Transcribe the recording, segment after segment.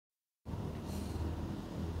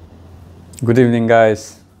Good evening,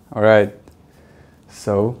 guys. All right,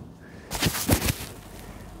 so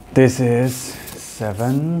this is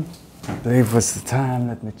 7, I believe was the time,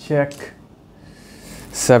 let me check,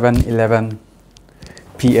 7:11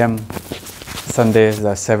 p.m. Sunday,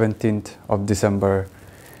 the 17th of December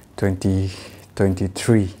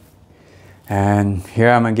 2023, and here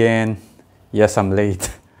I'm again. Yes, I'm late.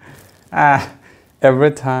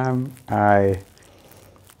 Every time I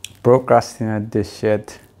procrastinate this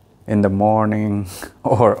shit in the morning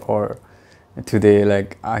or today,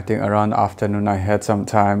 like I think around afternoon I had some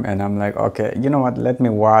time and I'm like, okay, you know what, let me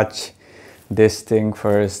watch this thing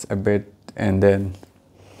first a bit, and then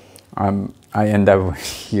I end up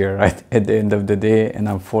here right at the end of the day, and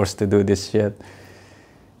I'm forced to do this shit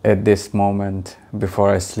at this moment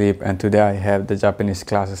before I sleep. And today I have the Japanese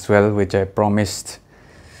class as well, which I promised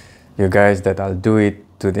you guys that I'll do it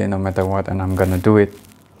today no matter what, and I'm gonna do it,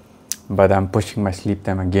 but I'm pushing my sleep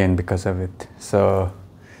time again because of it. So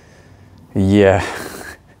yeah,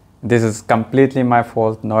 this is completely my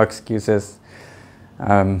fault, no excuses.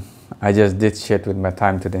 I just did shit with my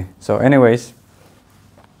time today. So anyways,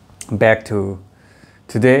 back to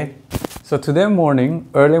today. So today morning,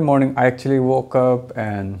 early morning, I actually woke up,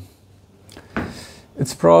 and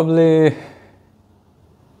it's probably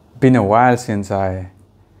been a while since I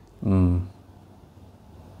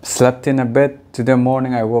slept in a bit. Today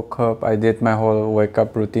morning I woke up, I did my whole wake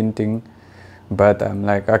up routine thing, but I'm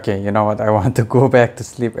like, okay, you know what, I want to go back to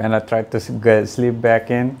sleep, and I tried to get sleep back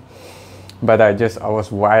in, but I was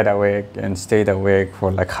wide awake and stayed awake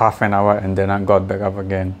for like half an hour, and then I got back up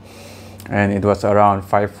again, and it was around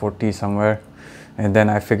 5:40 somewhere, and then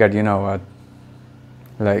I figured, you know what,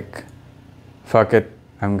 like fuck it,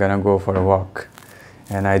 I'm gonna go for a walk,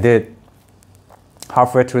 and I did.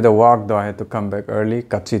 Halfway through the walk though, I had to come back early,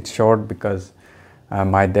 cut it short, because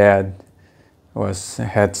my dad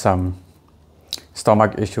had some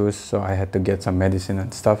stomach issues, so I had to get some medicine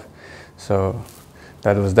and stuff. So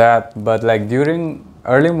that was that. But like during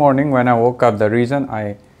early morning when I woke up, the reason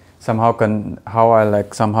I somehow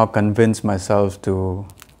convinced myself to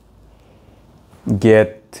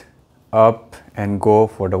get up and go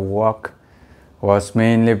for the walk was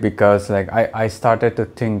mainly because like I started to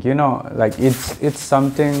think, you know, like it's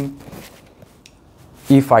something,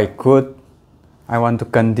 if I could, I want to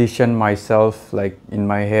condition myself like in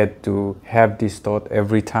my head to have this thought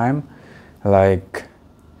every time, like,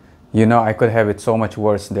 you know, I could have it so much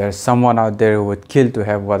worse. There's someone out there who would kill to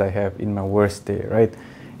have what I have in my worst day, right?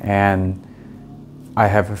 And I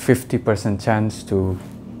have a 50% chance to,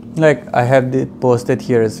 like I have it posted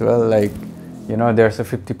here as well, like, you know, there's a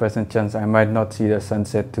 50% chance I might not see the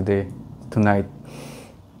sunset tonight.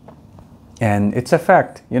 And it's a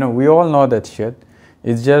fact, you know, we all know that shit.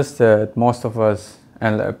 It's just that most of us,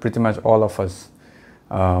 and pretty much all of us,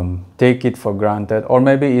 take it for granted, or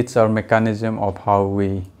maybe it's our mechanism of how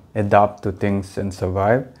we adapt to things and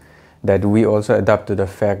survive, that we also adapt to the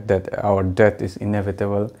fact that our death is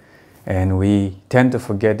inevitable, and we tend to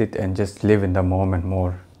forget it and just live in the moment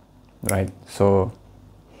more, right? So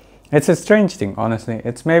it's a strange thing, honestly.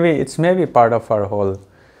 It's maybe part of our whole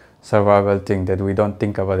survival thing that we don't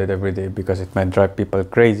think about it every day, because it might drive people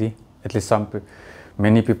crazy. At least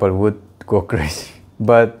many people would go crazy.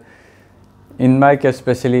 But in my case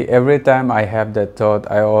especially, every time I have that thought,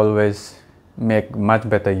 I always make much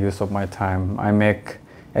better use of my time. I make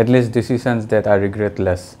at least decisions that I regret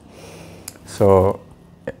less. So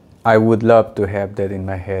I would love to have that in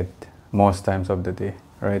my head most times of the day,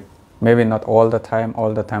 right? Maybe not all the time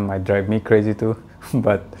might drive me crazy too,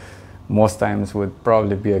 but most times would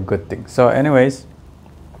probably be a good thing. So anyways,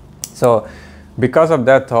 so because of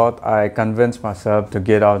that thought, I convinced myself to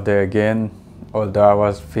get out there again. Although I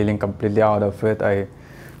was feeling completely out of it, I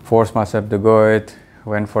forced myself to go it,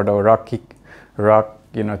 went for the rock,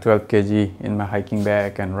 you know, 12 kg in my hiking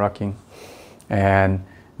bag and rocking. And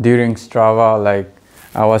during Strava, like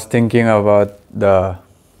I was thinking about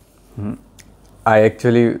I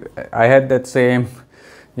had that same,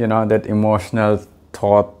 you know, that emotional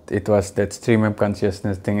thought. It was that stream of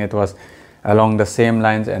consciousness thing. It was along the same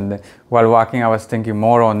lines, and while walking I was thinking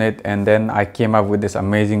more on it, and then I came up with this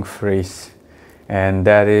amazing phrase, and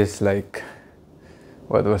that is like,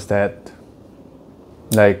 what was that?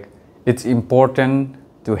 Like, it's important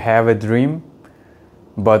to have a dream,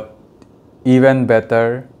 but even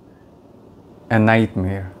better, a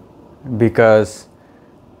nightmare, because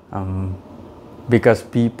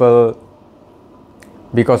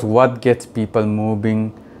what gets people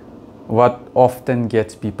moving, what often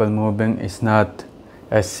gets people moving isn't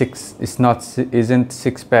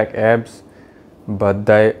six-pack abs, but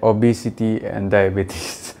obesity and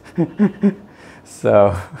diabetes.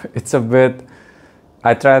 So it's a bit,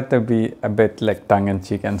 I try to be a bit like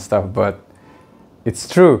tongue-in-cheek and stuff, but it's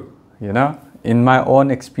true, you know, in my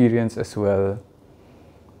own experience as well.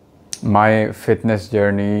 My fitness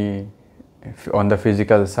journey on the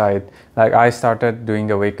physical side, like I started doing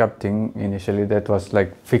the wake up thing initially. That was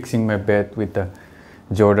like fixing my bed with the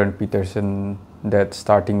Jordan Peterson, that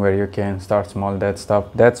starting where you can, start small, that stuff.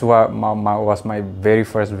 That's what was my very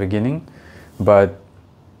first beginning. But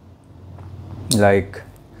like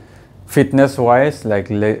fitness wise, like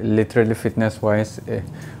literally fitness wise,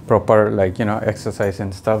 proper, like, you know, exercise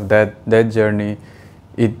and stuff, that journey,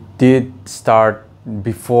 it did start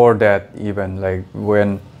before that even, like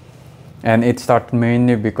when, and it started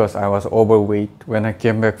mainly because I was overweight when I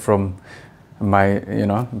came back from my, you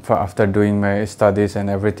know, after doing my studies and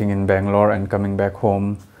everything in Bangalore and coming back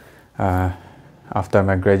home after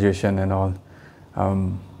my graduation and all.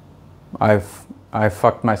 I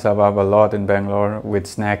fucked myself up a lot in Bangalore with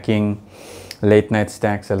snacking, late night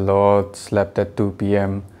snacks a lot, slept at 2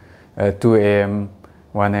 p.m., 2 a.m.,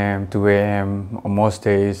 1 a.m., 2 a.m. most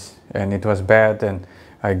days, and it was bad. And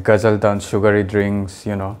I guzzled down sugary drinks,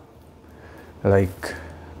 you know, like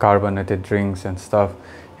carbonated drinks and stuff.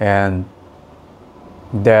 And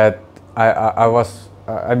that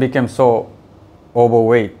I became so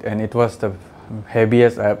overweight, and it was the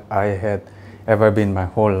heaviest I had ever been my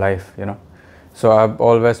whole life, you know. So I've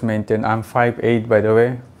always maintained, I'm 5'8" by the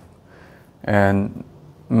way, and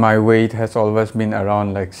my weight has always been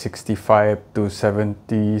around like 65 to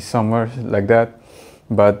 70, somewhere like that.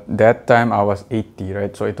 But that time I was 80,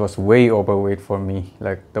 right? So it was way overweight for me,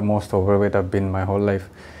 like the most overweight I've been my whole life.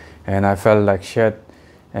 And I felt like shit.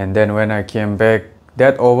 And then when I came back,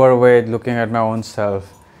 that overweight, looking at my own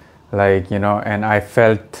self, like, you know, and I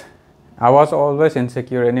was always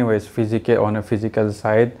insecure anyways, on a physical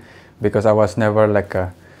side, because I was never like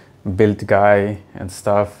a built guy and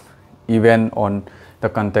stuff, even on the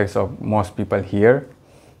context of most people here.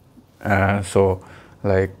 So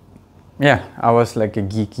like, yeah, I was like a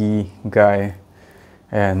geeky guy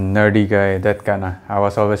and nerdy guy, that kind of, I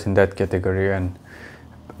was always in that category. And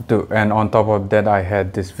on top of that, I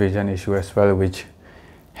had this vision issue as well, which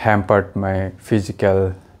hampered my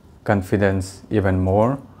physical confidence even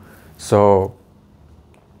more. So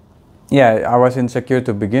yeah, I was insecure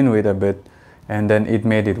to begin with a bit, and then it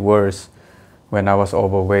made it worse when I was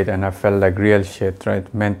overweight and I felt like real shit, right?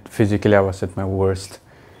 Physically I was at my worst.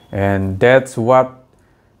 And that's what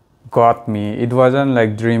got me. It wasn't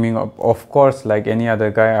like dreaming of course, like any other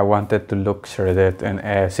guy, I wanted to look shredded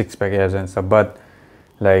and six-pack abs and stuff, but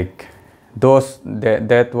like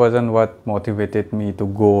that wasn't what motivated me to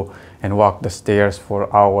go and walk the stairs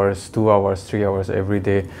for hours, 2 hours, 3 hours every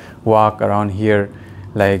day, walk around here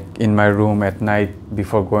like in my room at night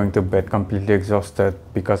before going to bed completely exhausted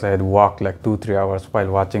because I had walked like 2-3 hours while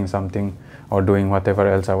watching something or doing whatever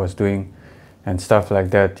else I was doing and stuff like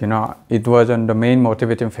that. You know, it wasn't the main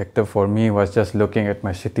motivating factor for me, was just looking at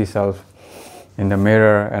my shitty self in the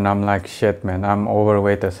mirror and I'm like, shit man, I'm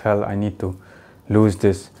overweight as hell, I need to lose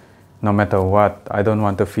this no matter what. I don't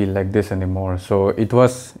want to feel like this anymore. So it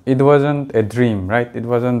wasn't a dream, right? It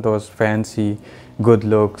wasn't those fancy good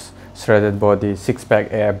looks, shredded body,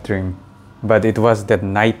 six-pack ab dream, but it was that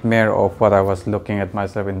nightmare of what I was looking at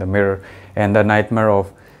myself in the mirror, and the nightmare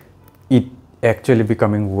of it actually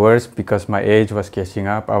becoming worse because my age was catching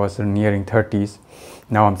up. I was nearing 30s.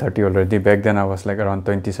 Now I'm 30 already. Back then I was like around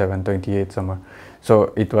 27, 28 somewhere.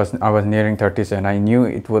 So I was nearing 30s and I knew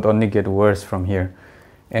it would only get worse from here.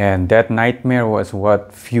 And that nightmare was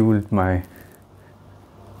what fueled my,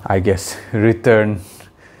 I guess, return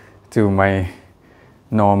to my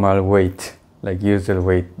normal weight, like usual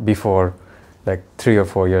weight before, like 3 or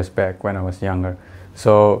 4 years back when I was younger.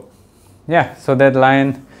 So yeah, so that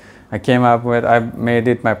line I came up with, I made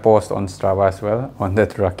it my post on Strava as well, on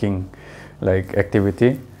that rocking like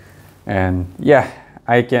activity. And yeah,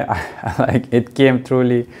 like it came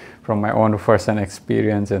truly from my own first-hand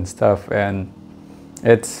experience and stuff. And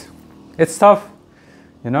it's tough,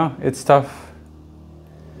 you know, it's tough.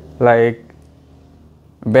 Like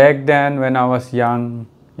back then when I was young,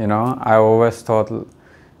 you know, I always thought,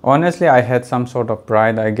 honestly, I had some sort of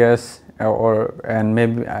pride, I guess, and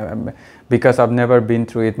maybe because I've never been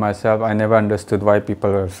through it myself, I never understood why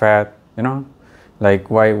people were fat, you know, like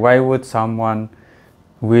why would someone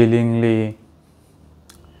willingly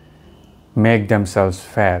make themselves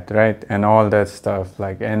fat, right? And all that stuff,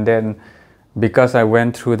 like, and then because I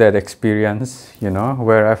went through that experience, you know,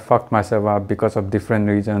 where I fucked myself up because of different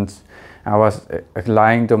reasons, I was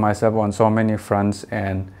lying to myself on so many fronts,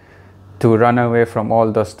 and to run away from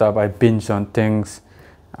all the stuff, I binged on things.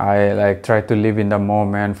 I like try to live in the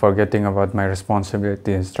moment, forgetting about my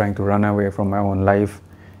responsibilities, trying to run away from my own life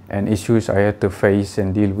and issues I had to face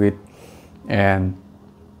and deal with. And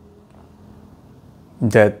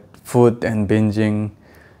that food and binging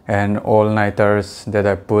and all-nighters that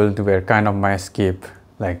I pulled were kind of my escape.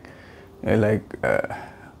 Like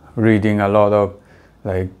reading a lot of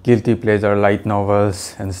like guilty pleasure light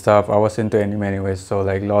novels and stuff. I was into anime anyways, so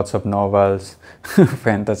like lots of novels,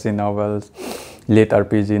 fantasy novels, lit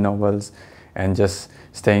RPG novels, and just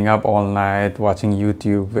staying up all night watching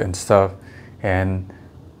YouTube and stuff. And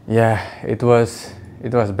yeah, it was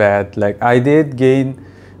bad. Like I did gain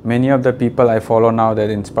many of the people I follow now that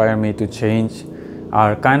inspire me to change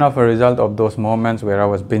are kind of a result of those moments where I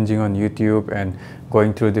was binging on YouTube and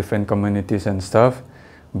going through different communities and stuff.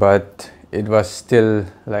 But it was still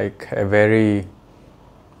like a very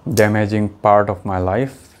damaging part of my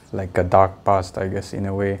life, like a dark past, I guess, in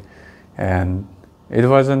a way. And it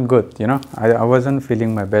wasn't good, you know. I wasn't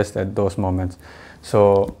feeling my best at those moments.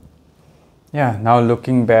 So yeah, now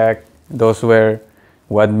looking back, those were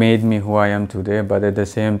what made me who I am today. But at the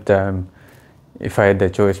same time, if I had the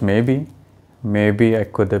choice, maybe I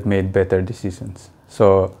could have made better decisions.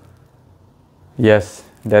 So yes,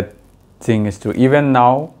 that thing is true. Even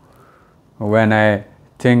now, when I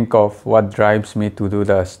think of what drives me to do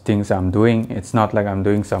the things I'm doing, it's not like I'm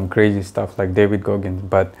doing some crazy stuff like David Goggins,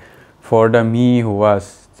 but for the me who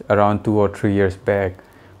was around 2 or 3 years back,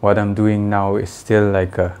 what I'm doing now is still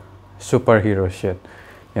like a superhero shit,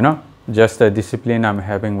 you know, just the discipline I'm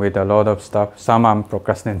having with a lot of stuff. Some I'm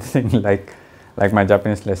procrastinating like my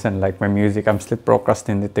Japanese lesson, like my music, I'm still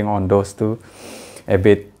procrastinating on those two a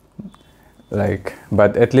bit, like,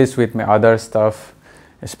 but at least with my other stuff,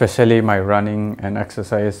 especially my running and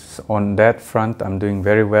exercise, on that front I'm doing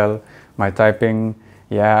very well. My typing,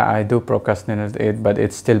 yeah, I do procrastinate it, but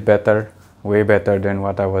it's still better, way better than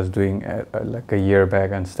what I was doing like a year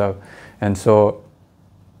back and stuff. And so,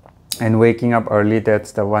 and waking up early,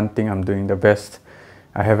 that's the one thing I'm doing the best.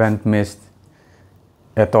 I haven't missed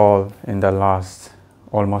at all in the last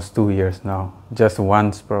almost 2 years now. Just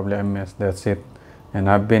once probably I missed, that's it. And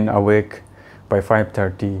I've been awake by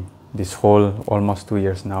 5:30 this whole almost 2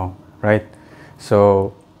 years now, right?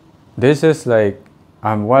 So this is like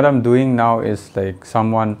what I'm doing now is like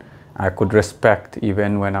someone I could respect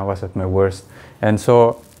even when I was at my worst. And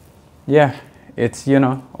so yeah, it's, you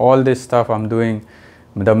know, all this stuff I'm doing,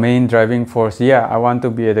 the main driving force, yeah, I want to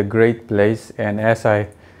be at a great place. And as I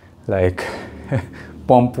like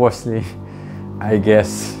pompously, I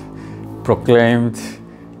guess, proclaimed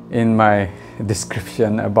in my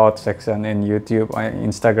description about section in YouTube,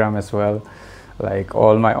 Instagram as well, like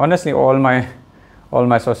honestly all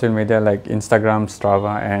my social media, like Instagram,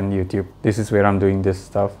 Strava, and YouTube, this is where I'm doing this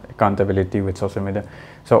stuff, accountability with social media.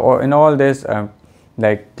 So in all this,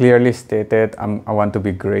 like clearly stated, I want to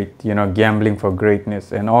be great, you know, gambling for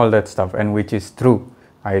greatness and all that stuff, and which is true.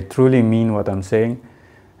 I truly mean what I'm saying.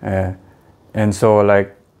 And so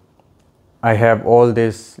like I have all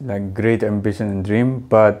this like great ambition and dream,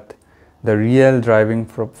 but the real driving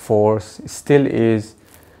force still is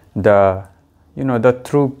the, you know, the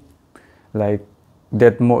true, like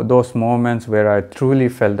that those moments where I truly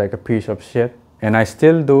felt like a piece of shit, and I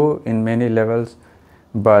still do in many levels.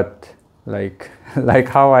 But like like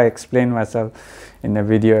how I explained myself in a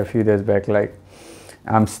video a few days back, like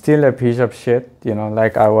I'm still a piece of shit, you know,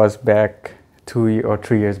 like I was back 2 or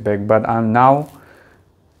 3 years back, but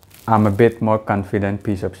I'm a bit more confident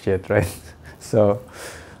piece of shit, right? So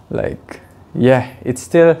like yeah, it's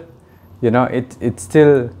still, you know, it's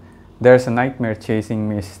still, there's a nightmare chasing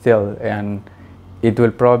me still, and it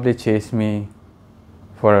will probably chase me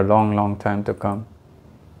for a long time to come.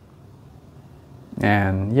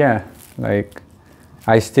 And yeah, like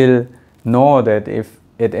I still know that if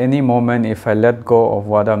at any moment, if I let go of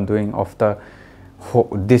what I'm doing, of the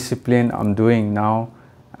discipline I'm doing now,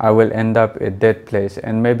 I will end up at that place,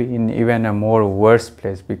 and maybe in even a more worse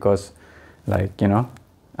place, because like, you know,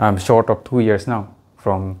 I'm short of 2 years now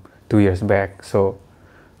from 2 years back. So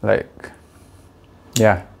like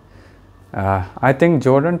yeah, I think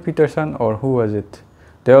Jordan Peterson, or who was it,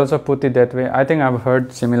 they also put it that way. I think I've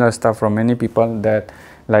heard similar stuff from many people, that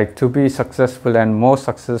like to be successful, and most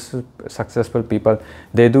successful people,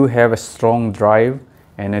 they do have a strong drive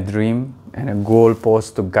and a dream and a goal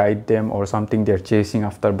post to guide them, or something they're chasing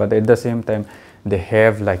after, but at the same time they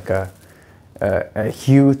have like a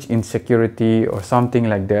huge insecurity or something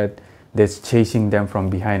like that that's chasing them from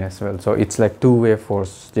behind as well. So it's like two-way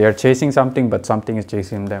force. They are chasing something, but something is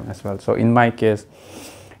chasing them as well. So in my case,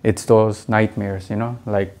 it's those nightmares, you know,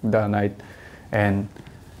 like the night. And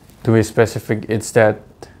to be specific, it's that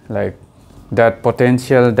like that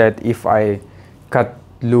potential that if I cut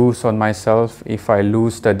loose on myself, if I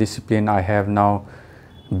lose the discipline I have now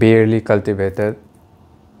barely cultivated,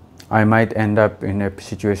 I might end up in a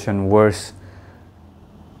situation worse,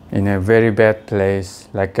 in a very bad place,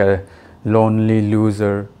 like a lonely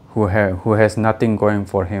loser who has nothing going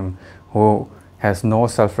for him, who has no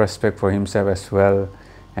self-respect for himself as well,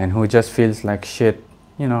 and who just feels like shit,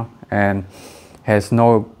 you know, and has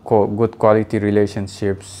no good quality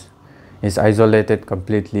relationships, is isolated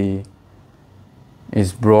completely,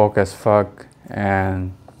 is broke as fuck,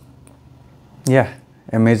 and yeah,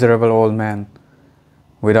 a miserable old man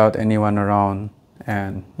without anyone around,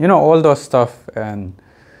 and you know, all those stuff. And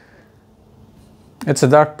it's a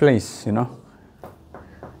dark place, you know,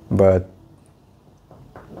 but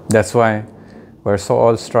that's why we're so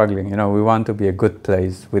all struggling. You know, we want to be a good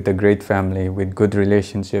place with a great family, with good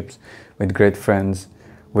relationships, with great friends,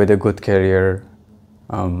 with a good career,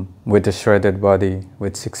 with a shredded body,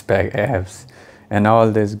 with six-pack abs, and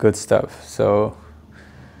all this good stuff. So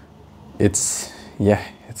it's, yeah,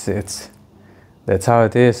 it's that's how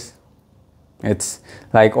it is. It's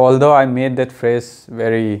like, although I made that phrase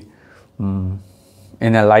very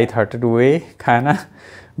in a light-hearted way, kind of,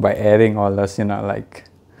 by adding all this, you know, like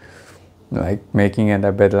making it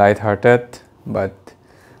a bit light-hearted, but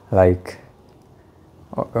like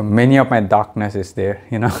many of my darkness is there,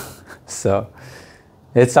 you know. So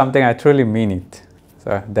it's something I truly mean it.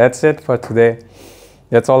 So that's it for today.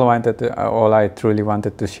 That's all I truly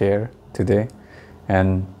wanted to share today.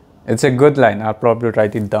 And it's a good line. I'll probably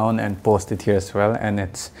write it down and post it here as well. And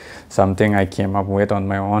it's something I came up with on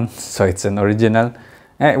my own, so it's an original.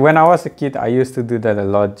 And when I was a kid, I used to do that a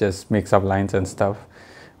lot, just mix up lines and stuff,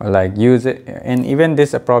 or like use it. And even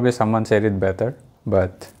this, probably someone said it better,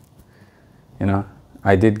 but you know,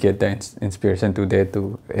 I did get the inspiration today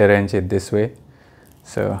to arrange it this way.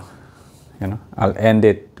 So, you know, I'll end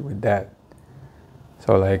it with that.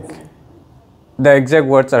 So like, the exact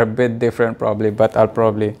words are a bit different probably, but I'll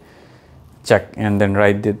probably check and then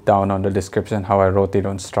write it down on the description how I wrote it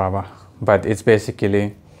on Strava. But it's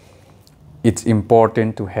basically, it's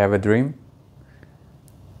important to have a dream,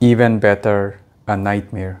 even better, a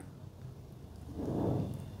nightmare.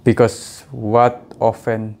 Because what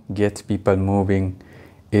often gets people moving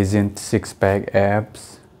isn't six-pack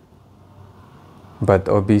abs, but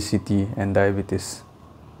obesity and diabetes.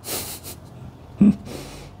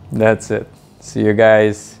 That's it. See you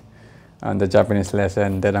guys on the Japanese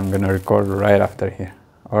lesson that I'm gonna record right after here.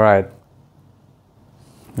 All right,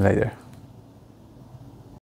 later.